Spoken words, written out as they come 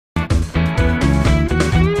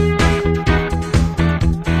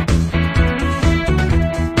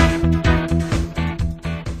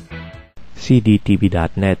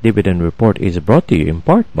CDTV.net Dividend Report is brought to you in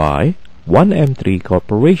part by 1M3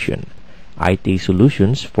 Corporation, IT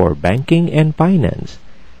Solutions for Banking and Finance.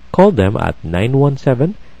 Call them at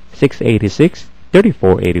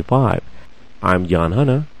 917-686-3485. I'm John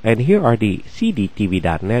Hanna, and here are the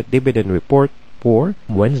CDTV.net Dividend Report for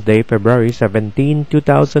Wednesday, February 17,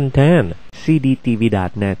 2010.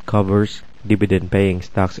 CDTV.net covers dividend-paying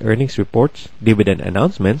stocks earnings reports, dividend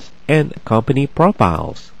announcements, and company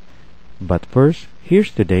profiles. But first,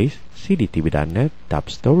 here's today's CDTV.net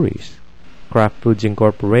top stories. Kraft Foods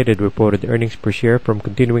Incorporated reported earnings per share from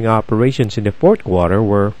continuing operations in the fourth quarter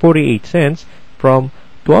were 48 cents from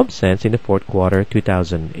 12 cents in the fourth quarter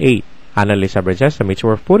 2008. Analyst average estimates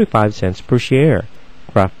were 45 cents per share.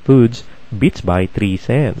 Kraft Foods beats by 3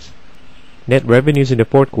 cents. Net revenues in the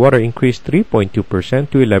fourth quarter increased 3.2%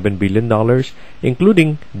 to $11 billion,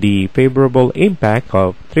 including the favorable impact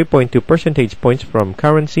of 3.2 percentage points from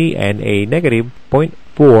currency and a negative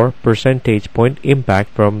 0.4 percentage point impact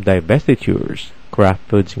from divestitures. Kraft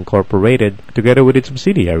Foods Incorporated, together with its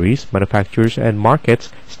subsidiaries, manufactures and markets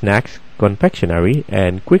snacks, confectionery,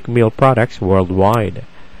 and quick meal products worldwide.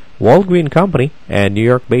 Walgreen Company and New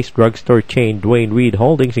York-based drugstore chain Duane Reade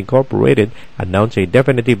Holdings Incorporated announced a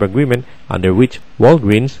definitive agreement under which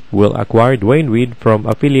Walgreens will acquire Duane Reade from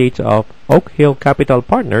affiliates of Oak Hill Capital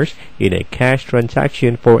Partners in a cash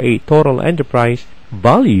transaction for a total enterprise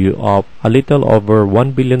value of a little over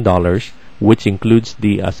 $1 billion, which includes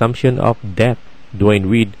the assumption of debt. Duane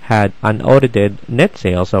Reade had unaudited net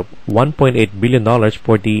sales of $1.8 billion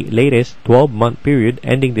for the latest 12-month period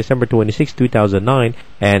ending December 26, 2009,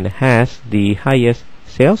 and has the highest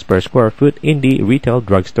sales per square foot in the retail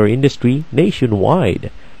drugstore industry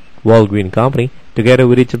nationwide. Walgreen Company, together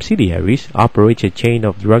with its subsidiaries, operates a chain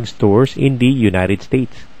of drugstores in the United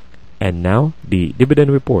States. And now, the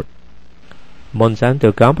dividend report.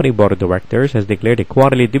 Monsanto Company Board of Directors has declared a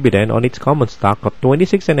quarterly dividend on its common stock of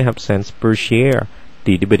 26.5 cents per share.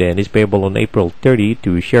 The dividend is payable on April 30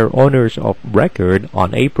 to share owners of record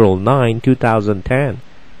on April 9, 2010.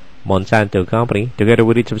 Monsanto Company, together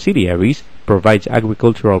with its subsidiaries, provides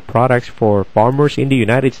agricultural products for farmers in the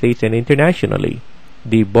United States and internationally.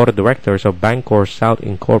 The Board of Directors of BancorpSouth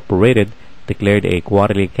Incorporated declared a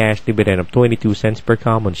quarterly cash dividend of 22 cents per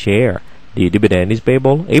common share. The dividend is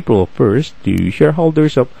payable April 1st to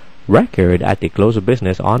shareholders of record at the close of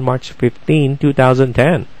business on March 15,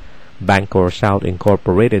 2010. BancorpSouth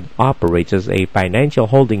Incorporated operates as a financial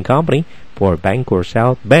holding company for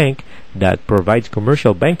BancorpSouth Bank that provides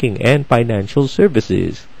commercial banking and financial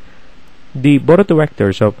services. The Board of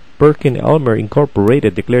Directors of PerkinElmer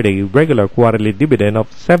Incorporated declared a regular quarterly dividend of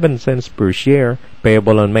 7 cents per share,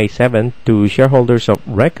 payable on May 7 to shareholders of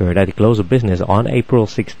record at the close of business on April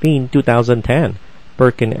 16, 2010.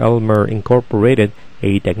 PerkinElmer Incorporated,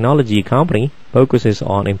 a technology company, focuses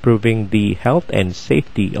on improving the health and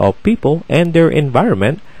safety of people and their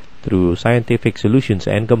environment through scientific solutions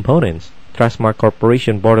and components. Trustmark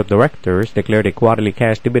Corporation Board of Directors declared a quarterly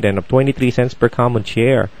cash dividend of 23 cents per common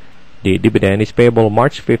share. The dividend is payable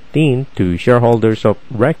March 15 to shareholders of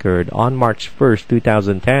record on March 1,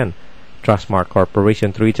 2010. Trustmark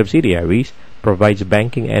Corporation, through its subsidiaries, provides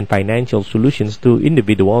banking and financial solutions to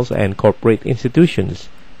individuals and corporate institutions.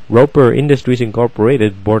 Roper Industries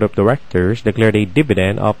Incorporated Board of Directors declared a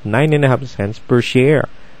dividend of 9.5 cents per share.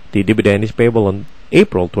 The dividend is payable on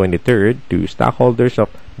April 23 to stockholders of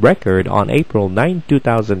record on April 9,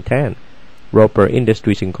 2010. Roper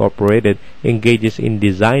Industries Incorporated engages in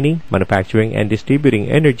designing, manufacturing, and distributing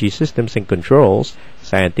energy systems and controls,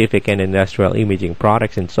 scientific and industrial imaging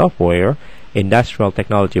products and software, industrial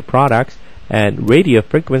technology products, and radio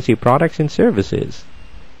frequency products and services.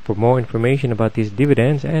 For more information about these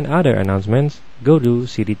dividends and other announcements, go to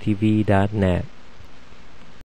cdtv.net.